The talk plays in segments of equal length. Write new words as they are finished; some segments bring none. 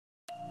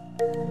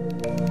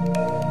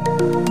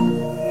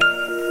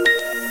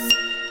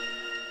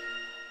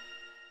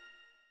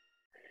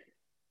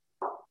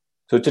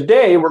So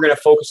today we're going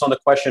to focus on the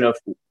question of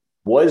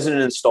what is an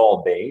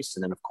installed base?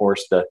 And then of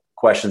course the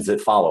questions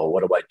that follow,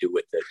 what do I do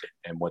with it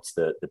and what's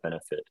the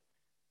benefit?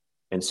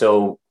 And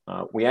so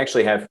we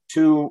actually have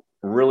two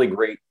really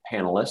great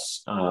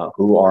panelists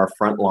who are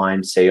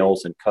frontline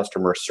sales and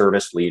customer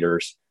service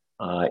leaders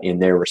in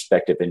their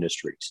respective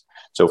industries.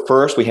 So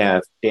first we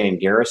have Dan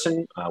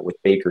Garrison with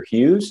Baker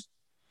Hughes.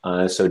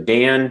 So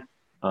Dan,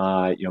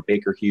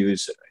 Baker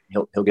Hughes,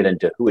 he'll get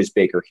into who is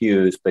Baker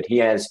Hughes, but he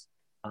has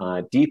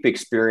deep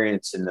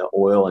experience in the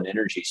oil and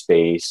energy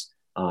space,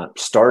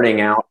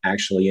 starting out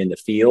actually in the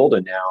field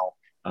and now,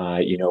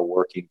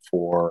 working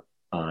for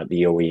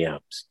the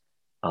OEMs.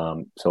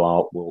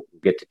 So we'll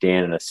get to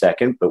Dan in a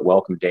second, but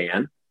welcome,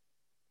 Dan.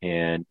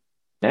 And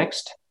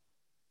next,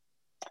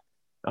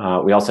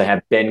 we also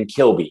have Ben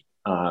Kilby,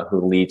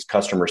 who leads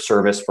customer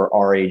service for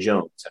R.A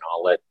Jones. And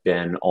I'll let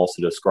Ben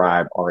also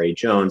describe R.A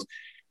Jones.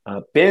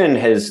 Ben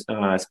has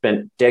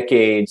spent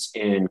decades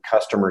in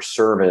customer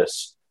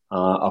service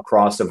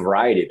across a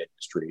variety of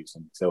industries.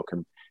 And so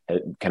kind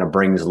of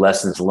brings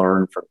lessons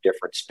learned from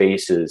different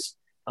spaces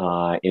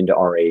into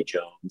R.A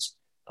Jones.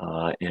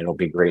 And it'll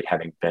be great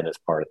having Ben as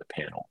part of the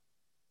panel.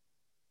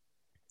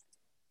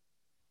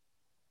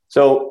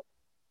 So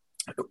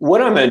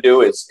what I'm going to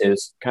do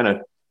is kind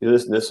of,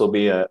 this will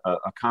be a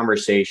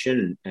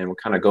conversation, and we'll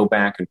kind of go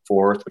back and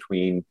forth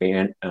between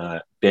Ben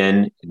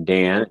and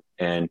Dan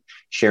and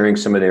sharing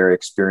some of their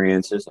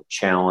experiences and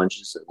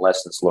challenges and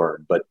lessons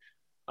learned. But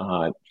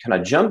kind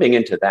of jumping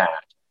into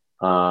that,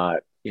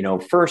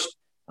 first,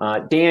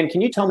 Dan,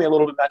 can you tell me a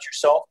little bit about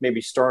yourself?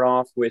 Maybe start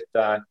off with,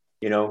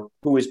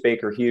 who is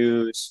Baker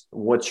Hughes?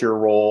 What's your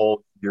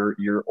role,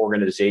 your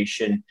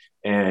organization,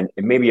 and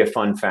maybe a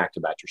fun fact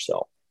about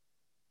yourself?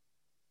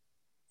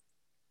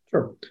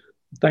 Sure.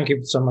 Thank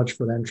you so much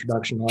for the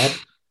introduction,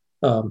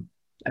 Rob.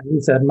 As you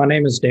said, my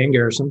name is Dan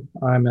Garrison.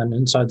 I'm an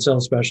inside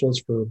sales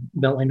specialist for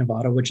Bentley,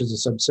 Nevada, which is a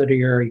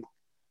subsidiary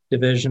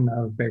division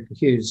of Baker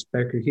Hughes.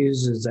 Baker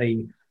Hughes is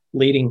a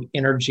leading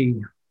energy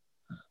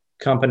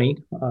company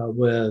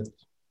with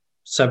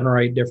 7 or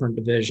 8 different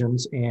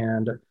divisions,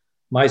 and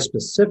my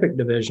specific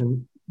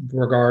division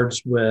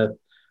regards with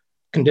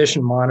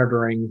condition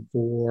monitoring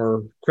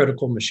for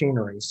critical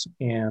machineries.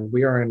 And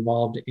we are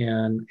involved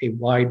in a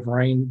wide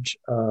range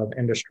of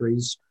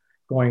industries,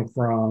 going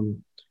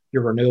from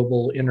your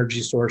renewable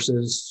energy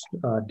sources,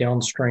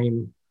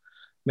 downstream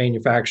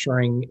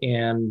manufacturing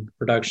and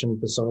production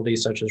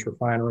facilities such as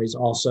refineries,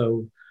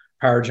 also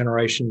power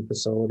generation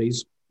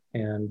facilities.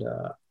 And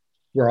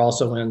we're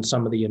also in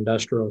some of the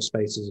industrial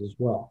spaces as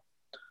well.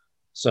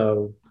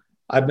 So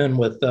I've been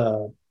with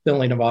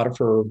Bentley, Nevada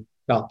for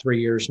about 3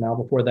 years now.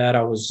 Before that,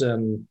 I was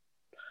in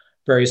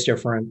various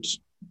different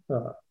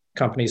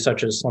companies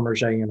such as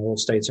Schlumberger and Oil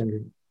States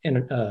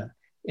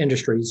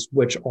Industries,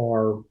 which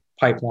are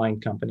pipeline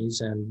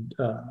companies and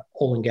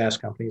oil and gas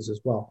companies as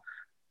well.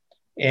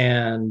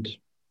 And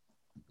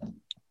a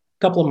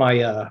couple of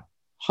my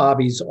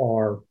hobbies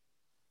are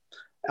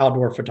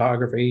outdoor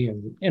photography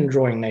and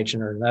enjoying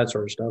nature and that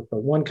sort of stuff.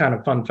 But one kind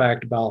of fun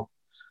fact about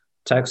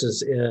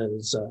Texas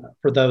is,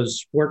 for those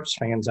sports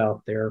fans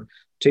out there,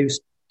 two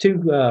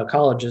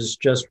colleges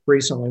just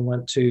recently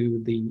went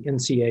to the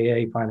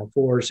NCAA Final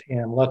Fours,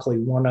 and luckily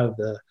one of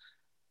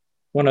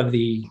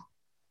the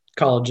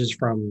colleges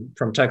from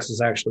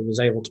Texas actually was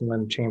able to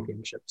win the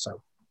championship.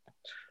 So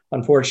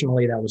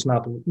unfortunately, that was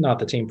not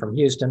the team from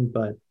Houston,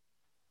 but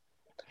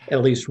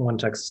at least one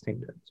Texas team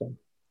did. So,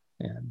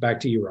 yeah,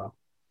 back to you, Rob.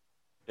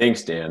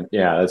 Thanks, Dan.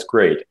 Yeah, that's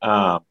great.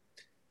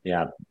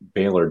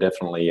 Baylor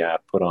definitely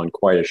put on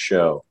quite a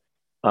show.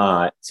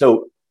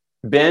 So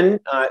Ben,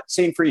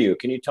 same for you.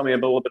 Can you tell me a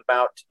little bit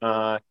about,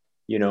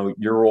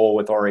 your role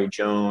with R.A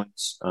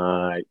Jones,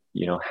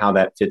 how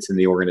that fits in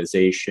the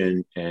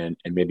organization, and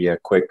maybe a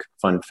quick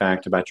fun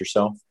fact about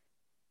yourself?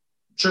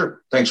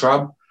 Sure. Thanks,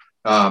 Rob.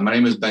 My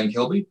name is Ben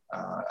Kilby.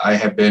 I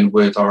have been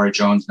with R.A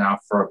Jones now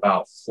for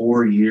about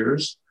 4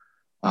 years.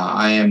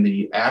 I am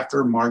the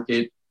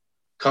aftermarket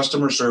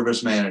customer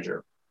service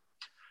manager.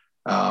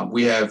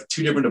 We have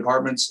 2 different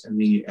departments in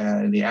the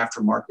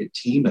aftermarket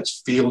team.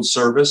 That's field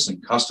service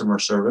and customer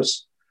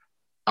service.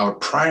 Our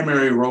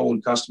primary role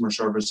in customer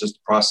service is to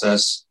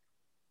process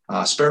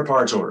spare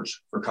parts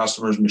orders for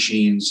customers'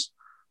 machines,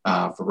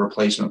 for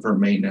replacement, for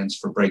maintenance,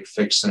 for break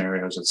fix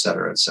scenarios, et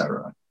cetera, et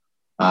cetera.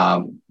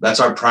 That's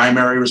our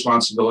primary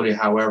responsibility.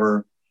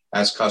 However,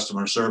 as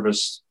customer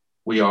service,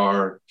 we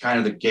are kind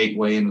of the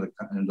gateway into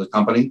the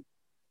company.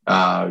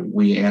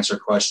 We answer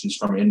questions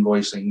from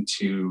invoicing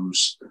to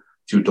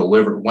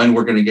deliver, when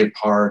we're going to get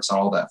parts,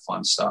 all that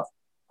fun stuff.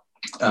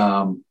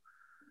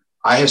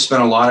 I have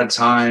spent a lot of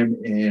time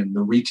in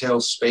the retail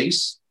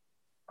space,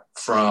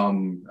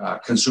 from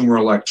consumer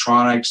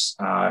electronics.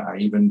 I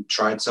even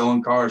tried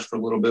selling cars for a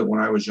little bit when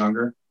I was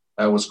younger.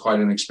 That was quite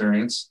an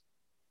experience.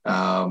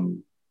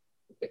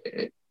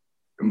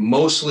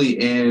 Mostly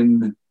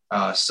in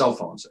cell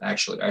phones,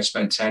 actually. I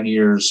spent 10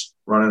 years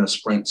running a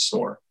Sprint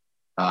store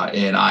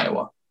in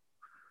Iowa.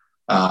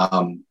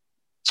 Um,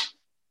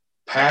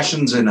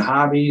 Passions and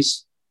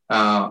hobbies.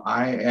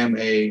 I'm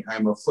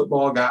a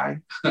football guy.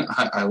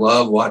 I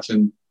love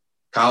watching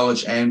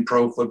college and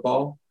pro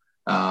football.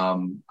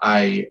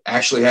 I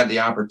actually had the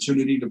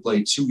opportunity to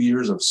play 2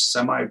 years of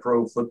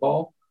semi-pro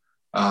football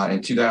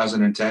in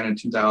 2010 and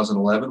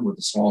 2011 with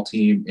a small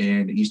team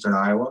in Eastern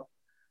Iowa.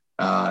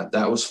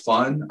 That was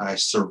fun. I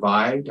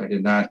survived. I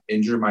did not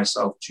injure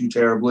myself too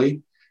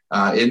terribly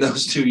in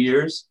those 2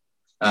 years.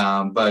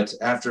 But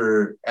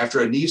after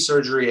a knee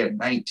surgery at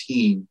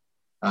 19,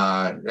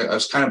 I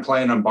was kind of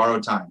playing on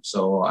borrowed time.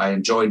 So I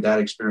enjoyed that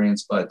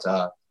experience, but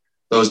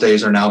those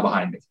days are now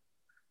behind me.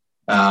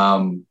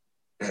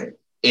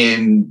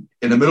 In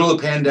the middle of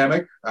the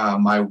pandemic,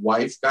 my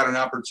wife got an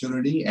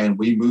opportunity and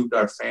we moved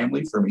our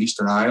family from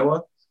Eastern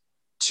Iowa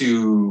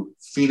to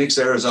Phoenix,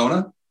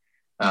 Arizona.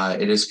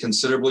 It is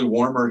considerably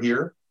warmer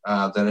here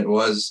than it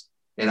was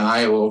in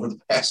Iowa over the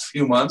past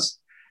few months.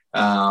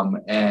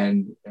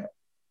 And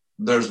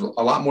there's a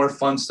lot more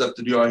fun stuff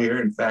to do out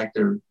here. In fact,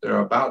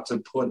 they're about to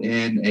put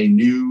in a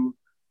new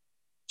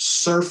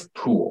surf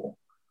pool.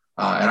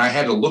 And I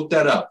had to look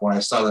that up when I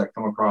saw that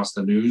come across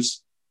the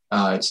news.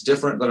 It's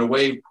different than a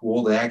wave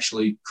pool. They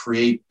actually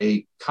create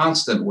a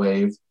constant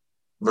wave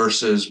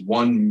versus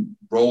one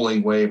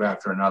rolling wave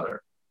after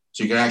another.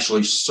 So you can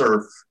actually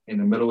surf in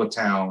the middle of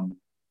town,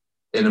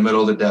 in the middle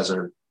of the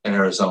desert in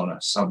Arizona,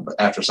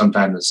 after some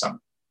time this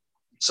summer.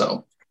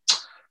 So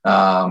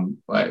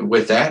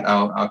with that,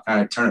 I'll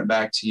kind of turn it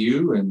back to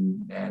you,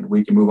 and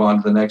we can move on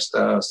to the next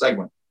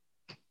segment.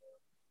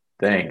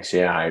 Thanks.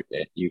 Yeah, I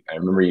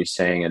remember you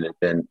saying it had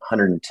been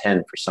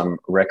 110 for some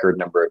record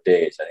number of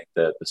days. I think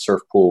the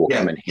surf pool will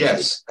come in handy.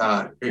 Yes,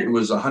 it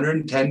was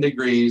 110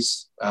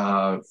 degrees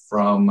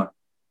from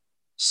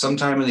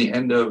sometime in the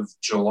end of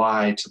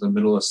July to the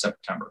middle of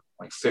September,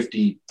 like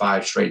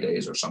 55 straight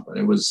days or something.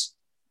 It was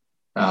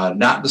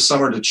not the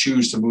summer to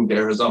choose to move to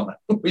Arizona.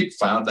 We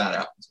found that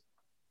out.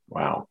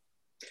 Wow.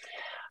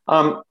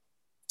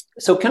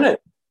 So kind of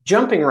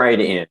jumping right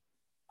in,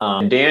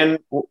 Dan,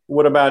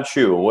 what about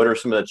you? What are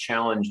some of the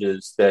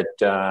challenges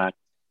that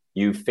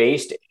you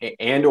faced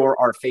and or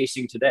are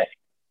facing today?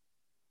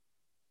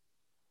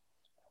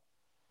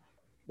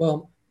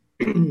 Well,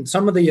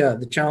 some of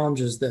the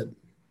challenges that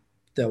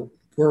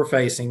we're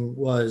facing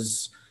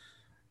was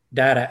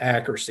data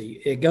accuracy.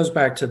 It goes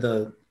back to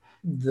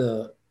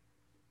the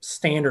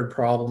standard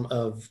problem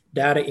of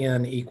data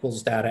in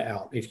equals data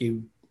out. If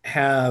you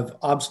have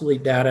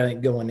obsolete data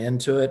going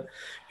into it,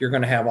 you're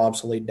going to have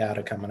obsolete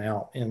data coming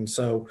out. And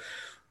so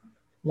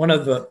one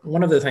of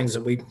the things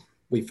that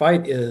we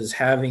fight is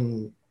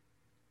having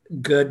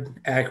good,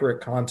 accurate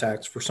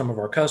contacts for some of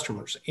our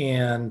customers.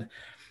 And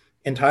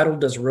Entytle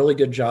does a really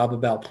good job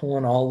about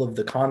pulling all of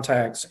the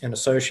contacts and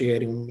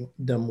associating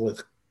them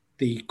with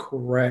the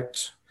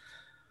correct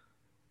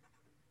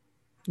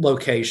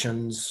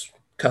locations,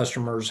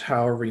 customers,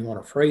 however you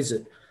want to phrase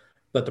it.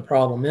 But the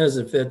problem is,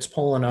 if it's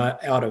pulling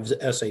out of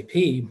SAP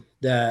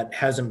that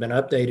hasn't been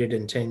updated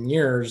in 10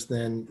 years,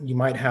 then you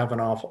might have an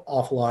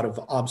awful lot of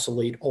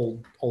obsolete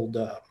old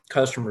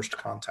customers to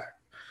contact.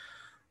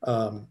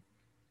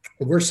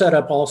 We're set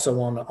up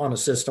also on a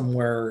system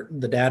where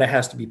the data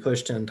has to be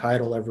pushed to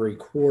Entytle every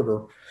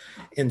quarter.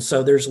 And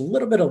so there's a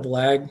little bit of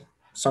lag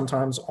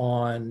sometimes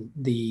on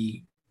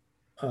the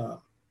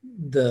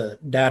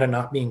data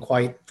not being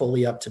quite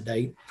fully up to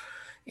date.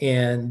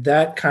 And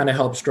that kind of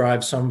helps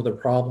drive some of the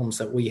problems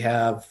that we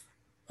have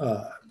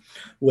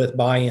with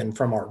buy-in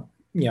from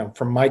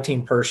from my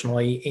team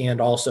personally,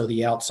 and also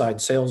the outside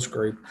sales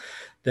group,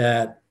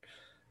 that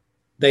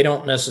they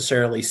don't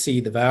necessarily see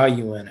the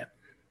value in it.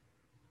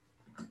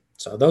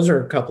 So those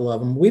are a couple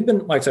of them. We've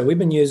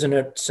been using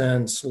it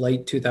since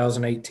late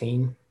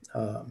 2018.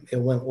 It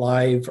went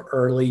live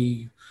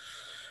early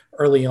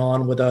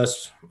on with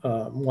us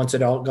once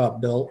it all got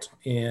built,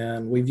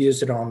 and we've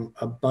used it on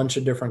a bunch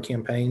of different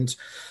campaigns.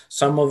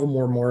 Some of them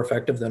were more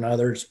effective than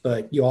others,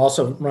 but you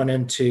also run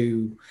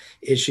into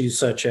issues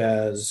such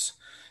as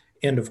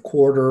end of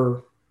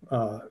quarter,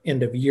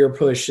 end of year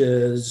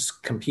pushes,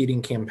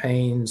 competing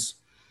campaigns.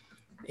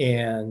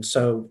 And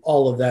so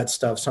all of that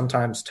stuff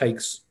sometimes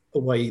takes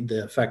away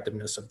the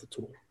effectiveness of the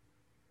tool.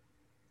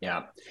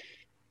 Yeah.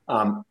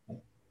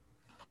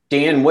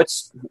 Dan,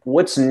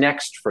 what's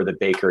next for the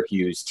Baker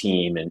Hughes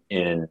team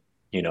in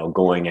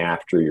going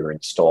after your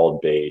installed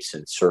base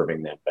and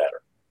serving them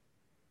better?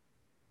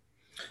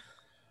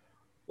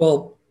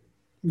 Well,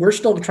 we're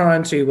still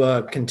trying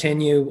to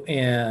continue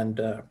and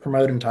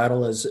promote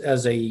Entytle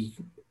as a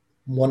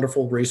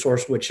wonderful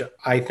resource, which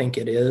I think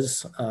it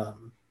is.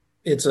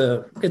 It's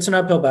an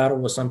uphill battle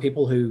with some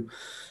people who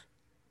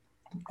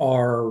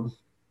are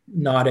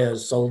not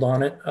as sold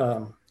on it.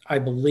 I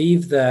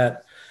believe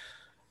that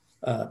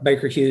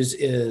Baker Hughes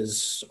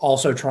is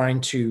also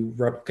trying to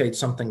replicate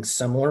something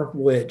similar,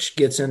 which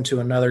gets into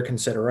another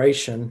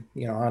consideration.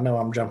 I know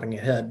I'm jumping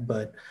ahead,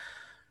 but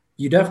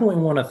you definitely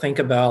want to think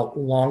about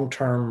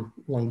long-term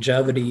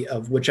longevity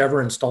of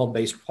whichever installed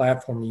base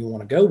platform you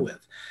want to go with.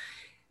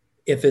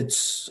 If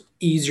it's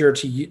easier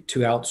to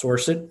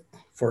outsource it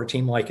for a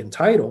team like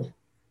Entytle,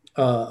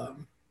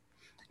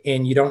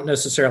 and you don't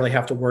necessarily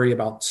have to worry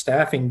about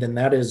staffing, then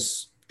that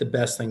is the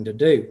best thing to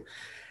do.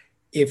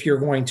 If you're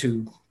going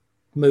to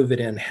move it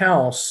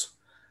in-house,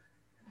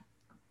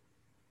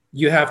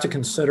 you have to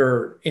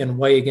consider and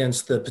weigh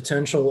against the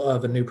potential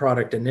of a new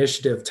product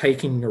initiative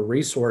taking your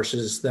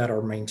resources that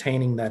are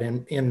maintaining that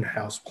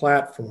in-house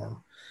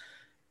platform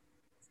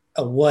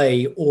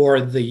away,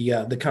 or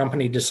the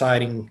company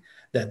deciding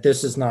that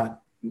this is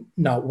not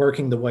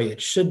working the way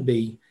it should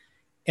be.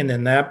 And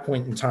then that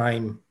point in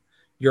time,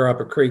 you're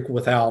up a creek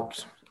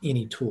without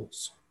any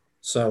tools.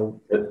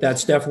 So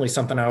that's definitely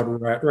something I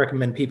would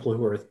recommend people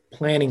who are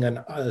planning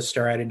a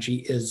strategy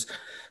is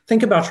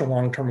think about your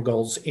long-term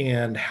goals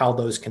and how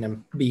those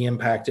can be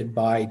impacted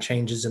by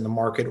changes in the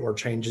market or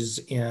changes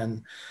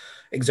in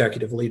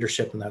executive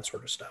leadership and that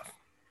sort of stuff.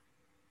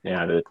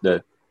 Yeah,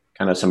 the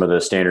kind of some of the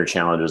standard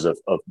challenges of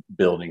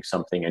building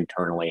something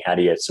internally. How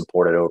do you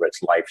support it over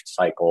its life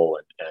cycle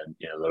and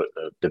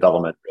the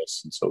development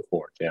risks and so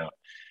forth? Yeah.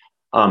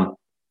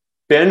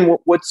 Ben,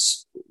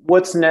 what's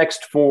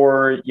next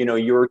for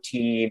your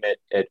team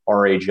at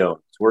R.A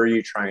Jones? Where are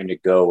you trying to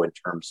go in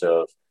terms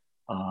of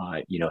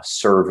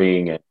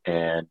serving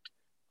and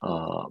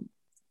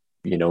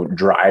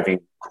driving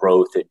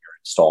growth in your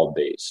installed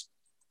base?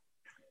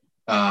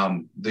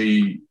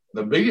 The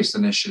biggest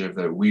initiative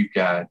that we've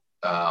got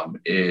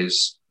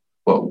is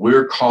what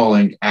we're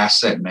calling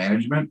asset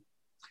management.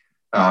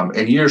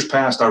 In years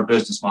past, our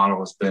business model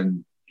has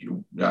been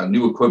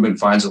new equipment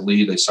finds a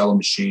lead, they sell a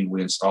machine,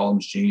 we install a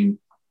machine,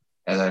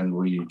 and then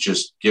we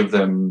just give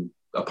them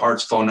a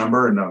parts phone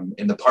number and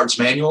in the parts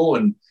manual,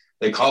 and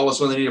they call us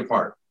when they need a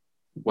part.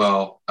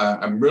 Well,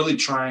 I'm really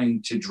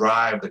trying to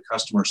drive the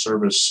customer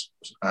service,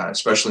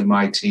 especially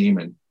my team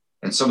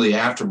and some of the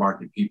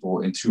aftermarket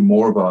people, into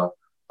more of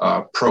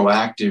a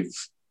proactive,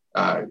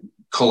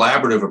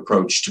 collaborative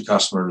approach to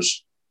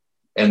customers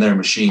and their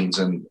machines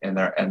and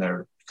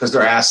their because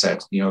they're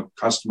assets.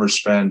 Customers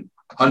spend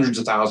hundreds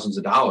of thousands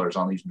of dollars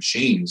on these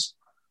machines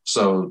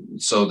so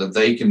that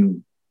they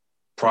can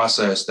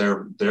process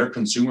their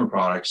consumer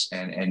products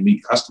and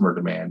meet customer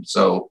demand.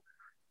 So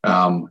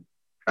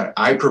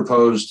I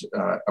proposed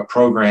a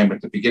program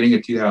at the beginning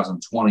of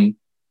 2020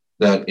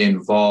 that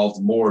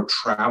involved more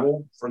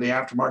travel for the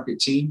aftermarket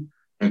team,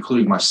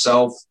 including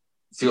myself,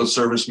 field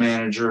service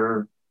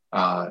manager,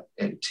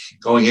 and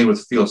going in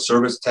with field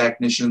service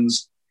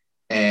technicians.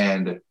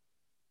 And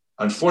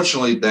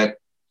unfortunately, that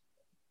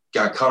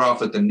got cut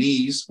off at the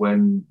knees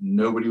when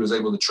nobody was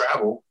able to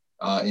travel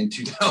in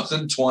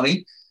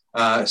 2020.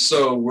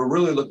 So we're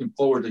really looking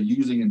forward to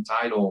using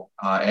Entytle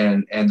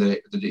and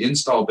the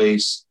install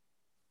base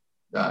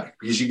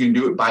because you can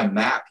do it by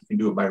map, you can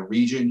do it by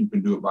region, you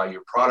can do it by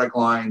your product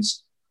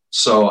lines.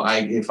 So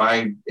if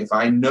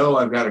I know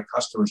I've got a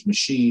customer's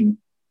machine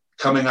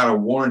coming out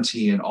of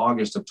warranty in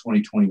August of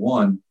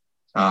 2021,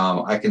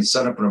 I can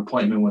set up an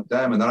appointment with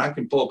them, and then I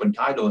can pull up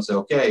Entytle and say,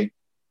 okay,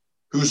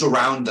 who's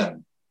around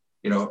them?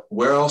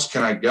 Where else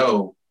can I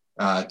go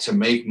to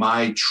make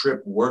my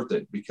trip worth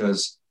it?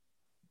 Because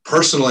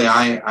personally,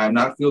 I'm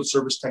not a field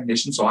service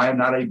technician, so I am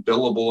not a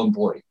billable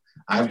employee.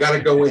 I've got to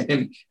go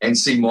in and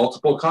see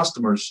multiple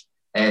customers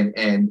and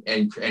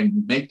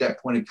make that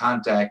point of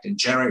contact and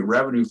generate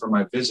revenue for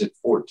my visit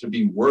for it to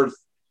be worth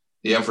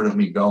the effort of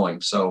me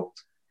going. So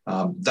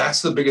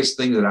that's the biggest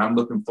thing that I'm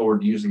looking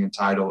forward to using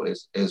Entytle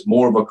is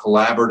more of a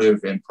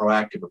collaborative and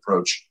proactive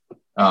approach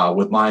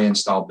with my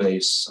install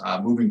base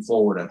moving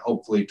forward and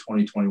hopefully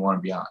 2021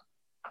 and beyond.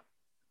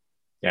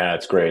 Yeah,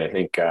 that's great. I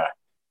think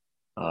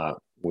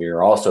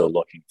we're also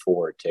looking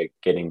forward to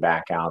getting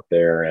back out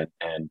there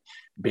and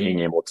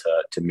being able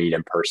to meet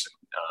in person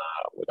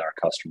with our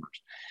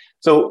customers.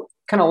 So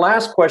kind of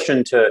last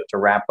question to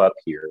wrap up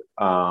here.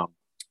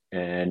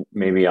 And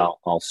maybe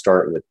I'll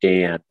start with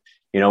Dan.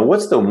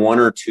 What's the one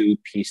or two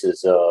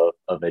pieces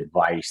of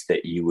advice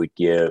that you would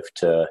give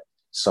to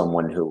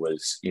someone who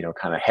was,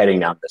 kind of heading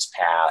down this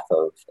path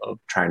of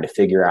trying to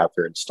figure out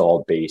their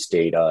installed base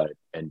data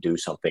and do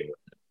something with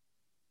it?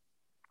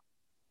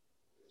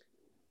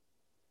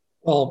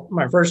 Well,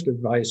 my first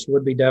advice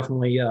would be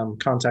definitely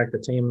contact the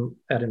team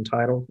at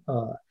Entytle.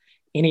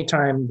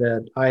 Anytime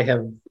that I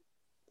have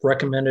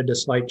recommended a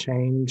slight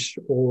change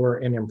or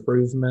an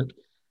improvement,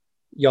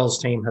 y'all's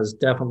team has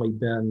definitely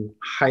been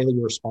highly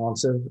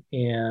responsive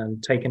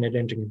and taken it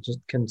into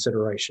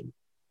consideration.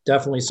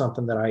 Definitely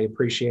something that I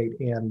appreciate,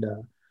 and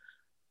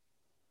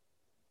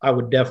I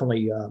would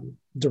definitely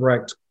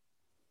direct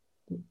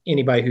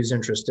anybody who's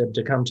interested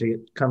to come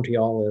to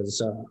y'all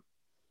as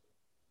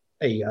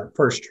a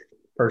first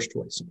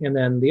choice. And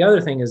then the other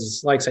thing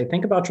is, like I say,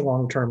 think about your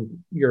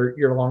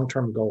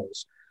long-term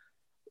goals,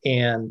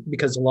 and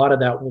because a lot of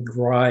that will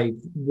drive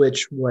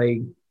which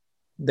way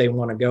they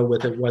want to go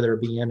with it, whether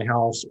it be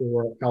in-house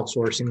or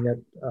outsourcing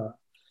it.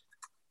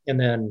 And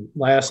then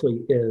lastly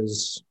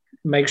is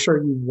make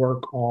sure you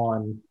work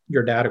on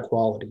your data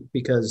quality,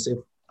 because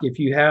if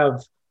you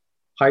have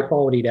high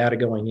quality data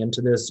going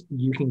into this,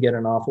 you can get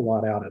an awful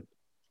lot out of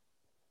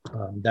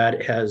it.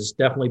 That has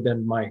definitely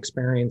been my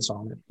experience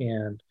on it.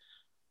 And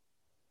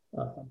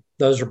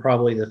Those are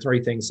probably the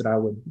three things that I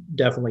would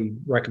definitely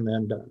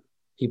recommend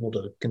people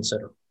to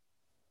consider.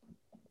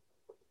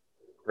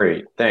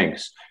 Great,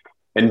 thanks.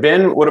 And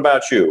Ben, what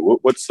about you?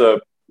 What's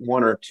the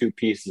one or two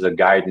pieces of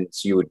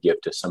guidance you would give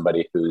to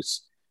somebody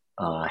who's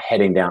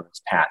heading down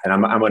this path? And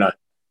I'm going to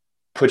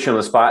put you on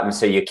the spot and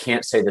say you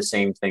can't say the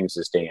same things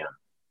as Dan.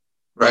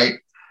 Right.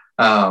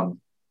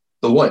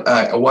 What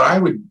I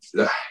would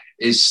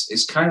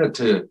is kind of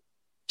to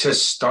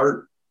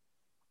start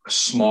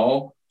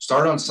small.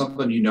 Start on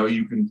something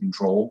you can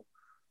control.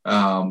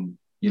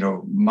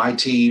 My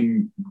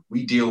team,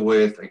 we deal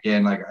with,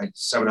 again, like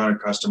 700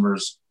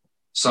 customers,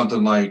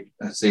 something like,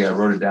 let's see, I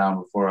wrote it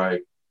down before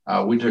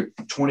we took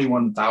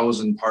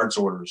 21,000 parts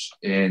orders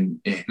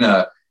in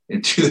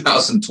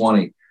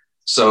 2020.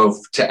 So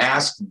to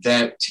ask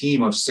that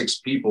team of 6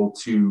 people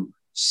to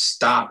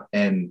stop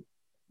and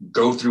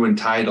go through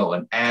Entytle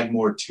and add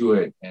more to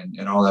it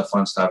and all that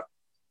fun stuff,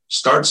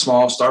 start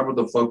small, start with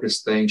the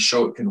focus thing,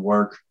 show it can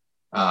work.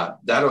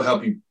 That'll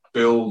help you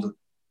build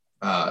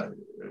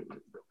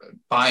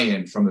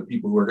buy-in from the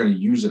people who are going to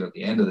use it at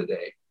the end of the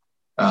day.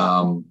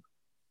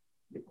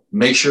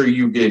 Make sure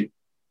you get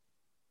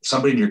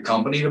somebody in your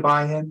company to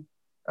buy in.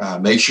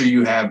 Make sure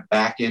you have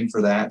back in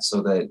for that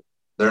so that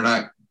they're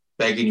not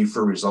begging you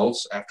for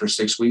results after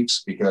 6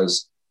 weeks,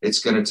 because it's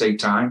going to take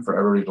time for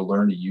everybody to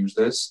learn to use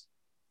this.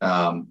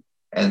 And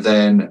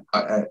then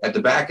at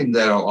the back end,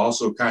 that I'll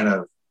also kind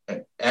of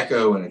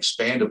echo and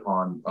expand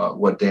upon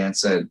what Dan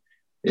said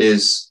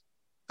is,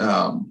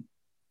 now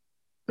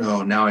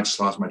I just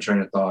lost my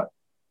train of thought.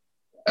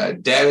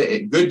 Good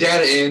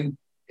data in,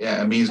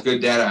 it means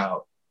good data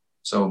out.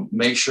 So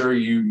make sure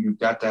you've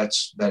got that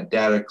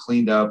data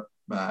cleaned up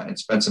and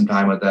spend some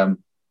time with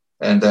them.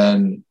 And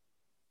then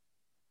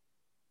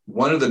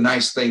one of the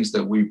nice things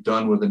that we've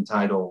done with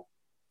Entytle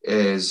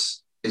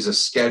is a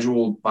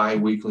scheduled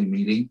bi-weekly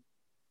meeting.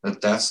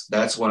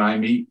 That's when I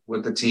meet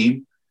with the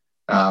team.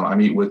 I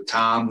meet with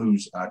Tom,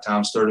 who's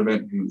Tom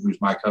Sturdivant, who's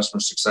my customer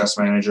success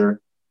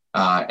manager,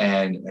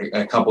 and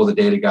a couple of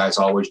the data guys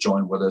always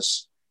join with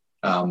us.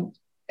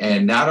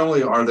 And not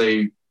only are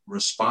they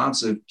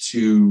responsive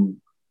to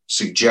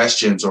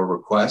suggestions or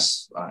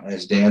requests,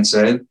 as Dan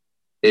said,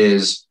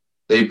 is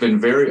they've been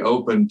very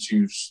open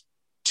to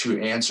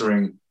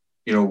answering,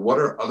 what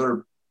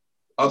are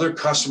other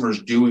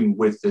customers doing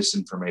with this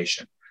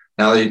information.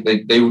 Now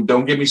they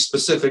don't give me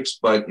specifics,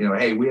 but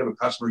hey, we have a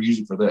customer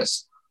user for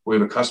this. We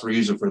have a customer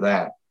user for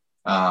that.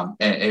 And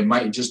it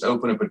might just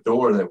open up a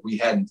door that we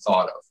hadn't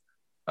thought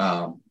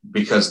of,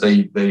 because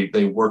they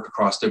work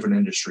across different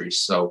industries.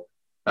 So,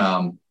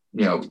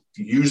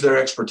 use their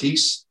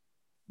expertise,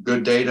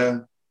 good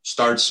data,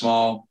 start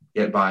small,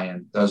 get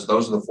buy-in. Those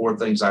are the 4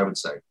 things I would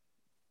say.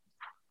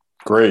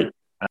 Great.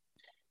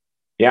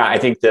 Yeah, I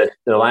think the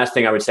last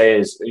thing I would say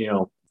is,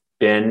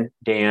 Ben,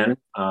 Dan,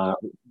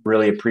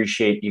 really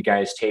appreciate you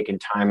guys taking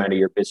time out of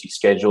your busy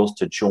schedules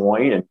to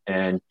join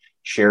and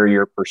share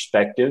your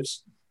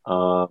perspectives.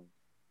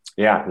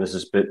 This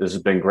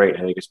has been great.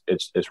 I think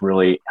it's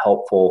really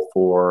helpful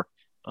for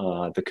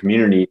the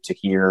community to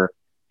hear,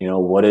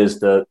 what is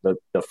the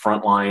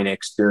frontline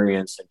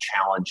experience and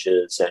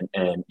challenges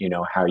and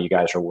how you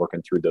guys are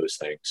working through those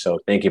things. So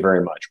thank you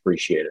very much.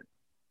 Appreciate it.